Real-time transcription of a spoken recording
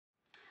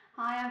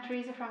Hi, I'm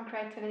Teresa from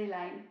Creativity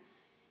Lane.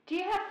 Do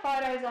you have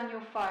photos on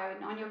your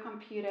phone, on your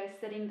computer,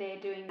 sitting there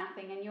doing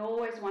nothing, and you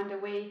always wonder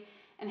where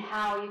and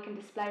how you can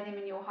display them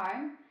in your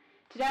home?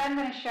 Today I'm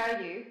going to show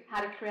you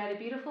how to create a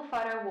beautiful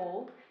photo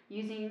wall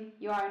using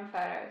your own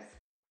photos.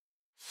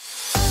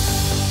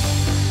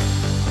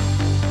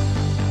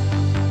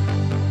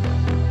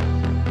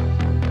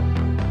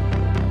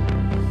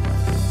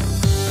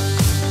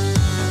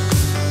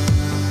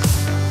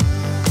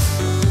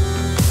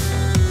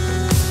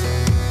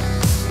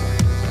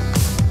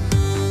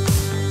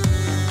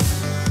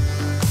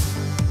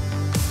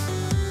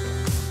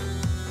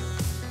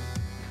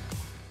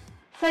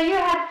 So you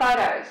have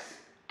photos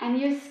and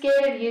you're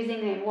scared of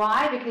using them.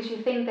 Why? Because you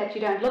think that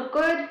you don't look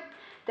good,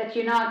 that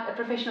you're not a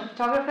professional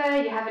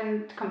photographer, you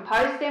haven't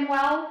composed them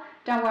well.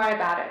 Don't worry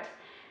about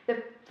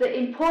it. The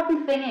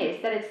important thing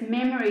is that it's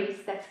memories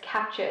that's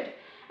captured,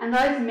 and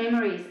those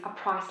memories are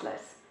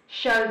priceless.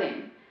 Show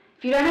them.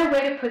 If you don't know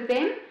where to put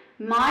them,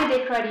 my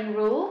decorating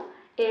rule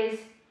is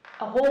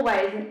a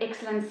hallway is an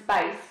excellent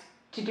space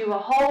to do a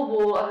whole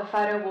wall of a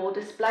photo wall,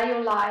 display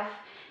your life,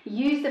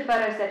 use the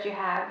photos that you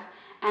have,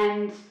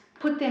 and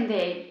put them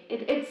there.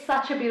 It's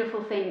such a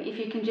beautiful thing if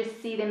you can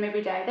just see them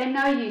every day. They're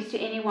no use to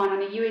anyone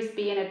on a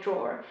USB in a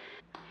drawer.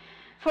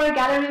 For a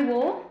gallery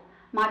wall,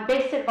 my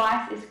best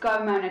advice is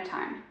go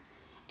monotone.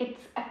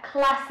 It's a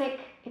classic,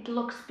 it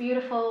looks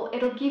beautiful,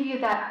 it'll give you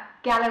that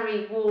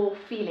gallery wall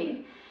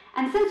feeling.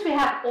 And since we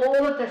have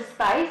all of this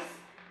space,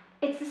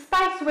 it's a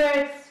space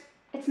where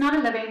it's not a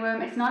living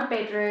room, it's not a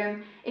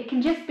bedroom, it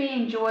can just be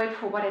enjoyed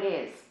for what it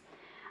is.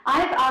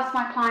 I've asked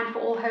my client for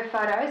all her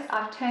photos.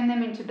 I've turned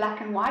them into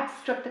black and white,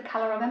 stripped the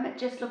color of them. It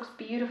just looks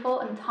beautiful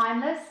and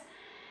timeless.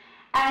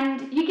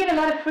 And you get a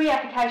lot of free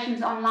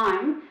applications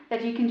online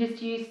that you can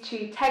just use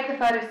to take the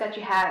photos that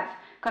you have,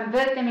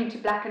 convert them into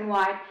black and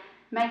white,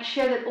 make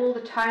sure that all the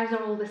tones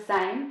are all the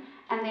same.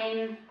 And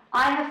then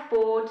I have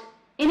bought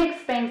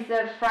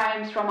inexpensive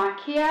frames from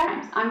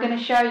IKEA. I'm going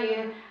to show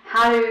you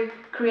how to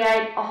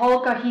create a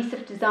whole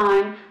cohesive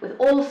design with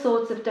all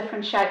sorts of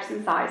different shapes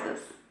and sizes.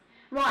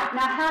 Right,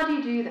 now how do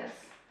you do this?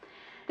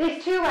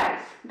 There's two ways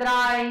that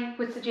I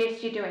would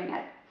suggest you doing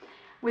it.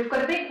 We've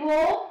got a big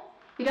wall.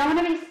 You don't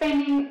want to be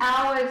spending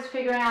hours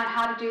figuring out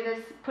how to do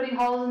this, putting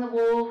holes in the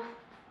wall,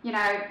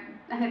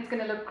 and it's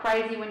going to look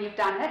crazy when you've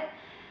done it.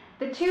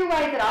 The two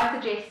ways that I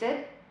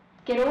suggested: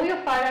 get all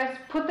your photos,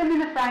 put them in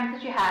the frames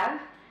that you have,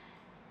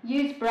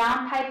 use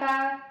brown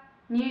paper,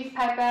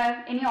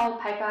 newspaper, any old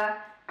paper,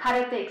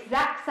 cut it the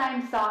exact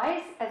same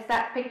size as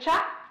that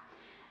picture,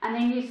 and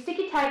then you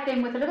sticky tape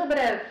them with a little bit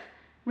of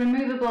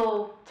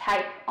removable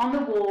tape on the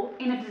wall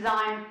in a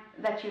design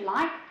that you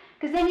like,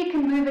 because then you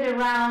can move it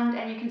around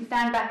and you can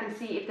stand back and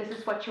see if this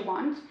is what you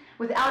want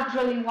without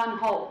drilling one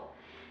hole.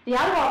 The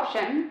other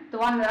option, the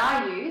one that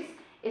I use,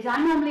 is I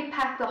normally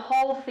pack the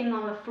whole thing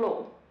on the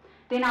floor.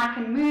 Then I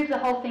can move the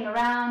whole thing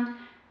around,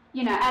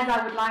 as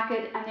I would like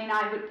it, and then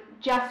I would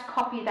just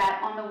copy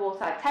that on the wall.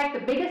 So I take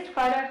the biggest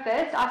photo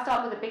first. I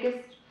start with the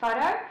biggest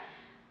photo,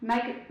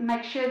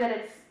 make sure that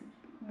it's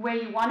where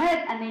you want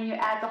it, and then you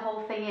add the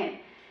whole thing in.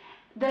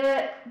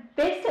 The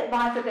best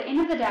advice at the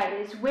end of the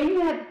day is when you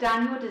have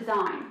done your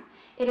design,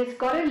 it has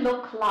got to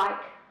look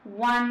like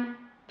one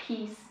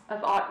piece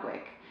of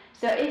artwork.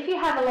 So if you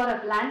have a lot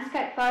of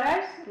landscape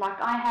photos, like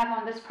I have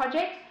on this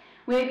project,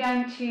 we're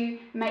going to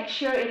make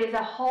sure it is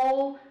a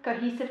whole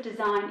cohesive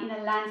design in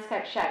a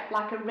landscape shape,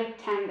 like a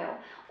rectangle,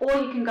 or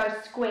you can go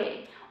square,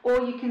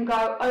 or you can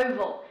go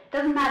oval.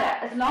 Doesn't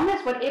matter, as long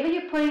as whatever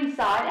you put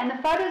inside, and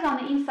the photos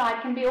on the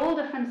inside can be all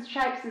different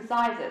shapes and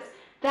sizes.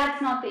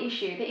 That's not the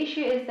issue. The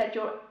issue is that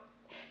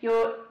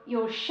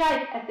your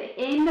shape at the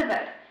end of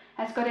it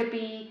has got to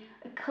be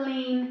a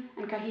clean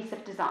and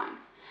cohesive design.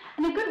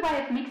 And a good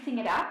way of mixing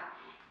it up,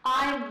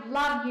 I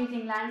love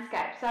using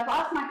landscape. So I've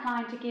asked my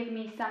client to give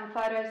me some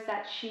photos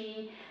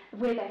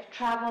where they've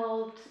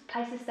traveled,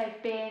 places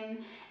they've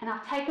been, and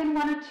I've taken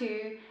one or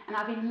two and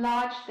I've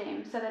enlarged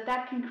them so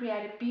that can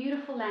create a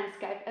beautiful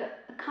landscape,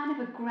 a kind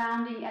of a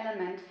grounding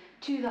element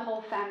to the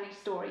whole family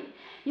story.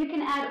 You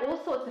can add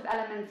all sorts of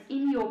elements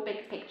in your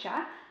big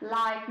picture,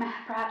 like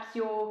perhaps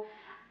your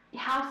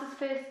house's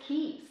first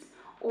keys,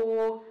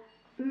 or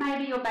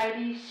maybe your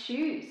baby's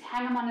shoes.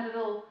 Hang them on a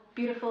little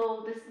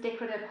beautiful, this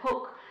decorative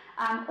hook.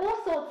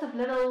 All sorts of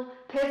little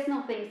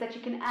personal things that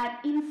you can add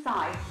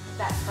inside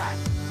that frame.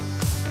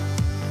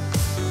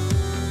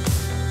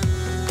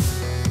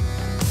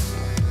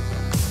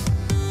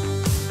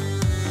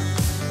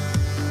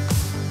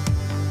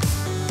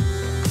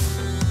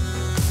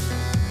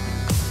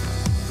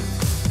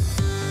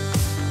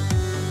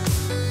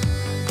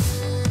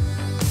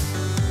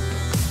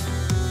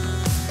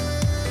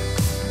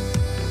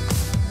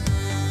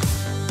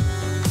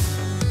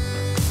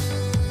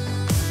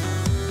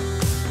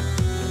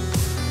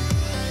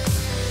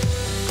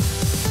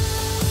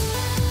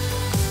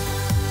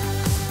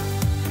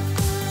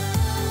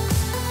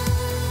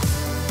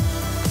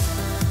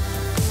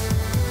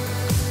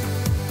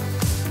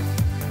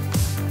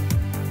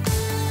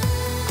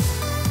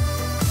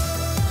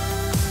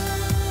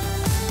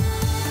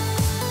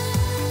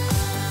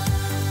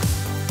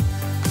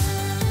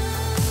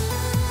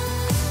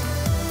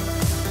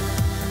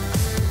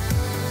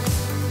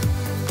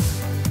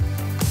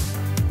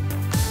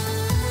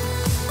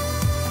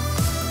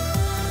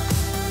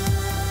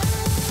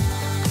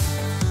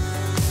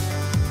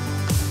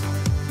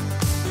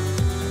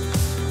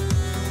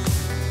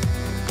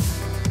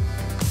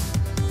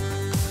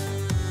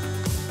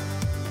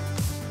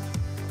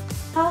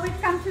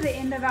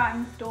 end of our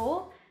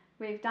install.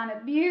 We've done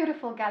a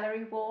beautiful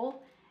gallery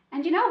wall.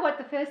 And you know what?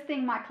 The first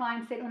thing my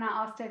client said when I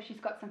asked her if she's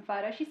got some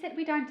photos, she said,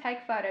 we don't take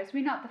photos.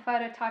 We're not the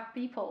photo type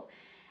people.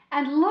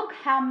 And look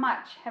how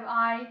much have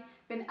I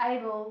been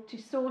able to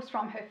source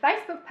from her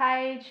Facebook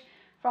page,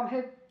 from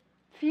her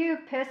few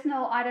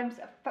personal items,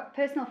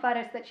 personal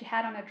photos that she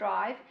had on a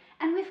drive,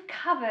 and we've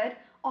covered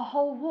a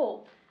whole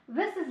wall.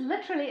 This is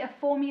literally a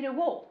 4-meter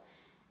wall.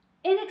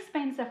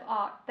 Inexpensive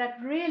art that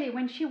really,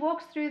 when she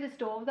walks through this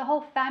door, the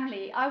whole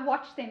family, I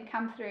watch them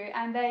come through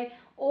and they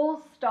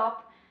all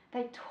stop,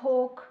 they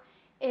talk.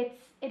 It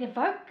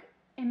evokes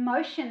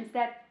emotions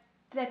that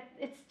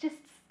it's just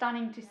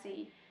stunning to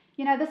see.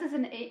 You know, this is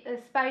a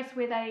space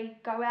where they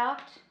go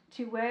out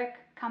to work,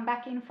 come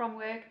back in from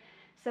work,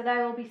 so they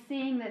will be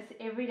seeing this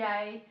every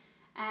day,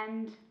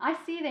 and I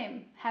see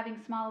them having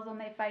smiles on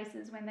their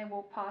faces when they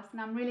walk past,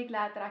 and I'm really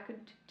glad that I could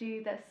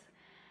do this.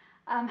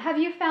 Have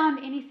you found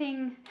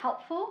anything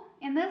helpful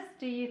in this?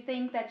 Do you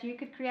think that you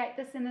could create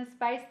this in a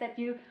space that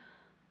you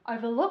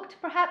overlooked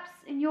perhaps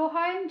in your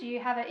home? Do you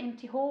have an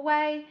empty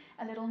hallway,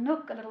 a little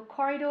nook, a little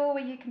corridor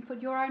where you can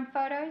put your own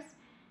photos?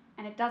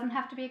 And it doesn't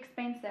have to be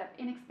expensive.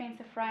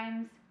 Inexpensive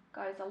frames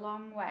goes a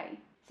long way.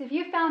 So if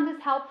you found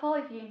this helpful,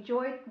 if you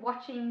enjoyed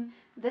watching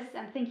this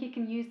and think you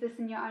can use this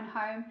in your own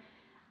home,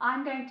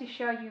 I'm going to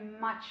show you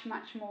much,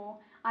 much more.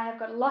 I have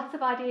got lots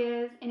of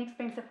ideas,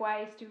 inexpensive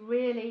ways to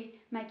really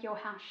make your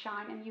house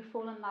shine and you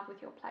fall in love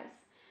with your place.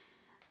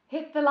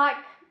 Hit the like,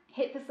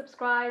 hit the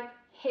subscribe,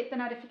 hit the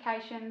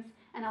notifications,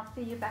 and I'll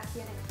see you back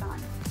here next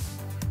time.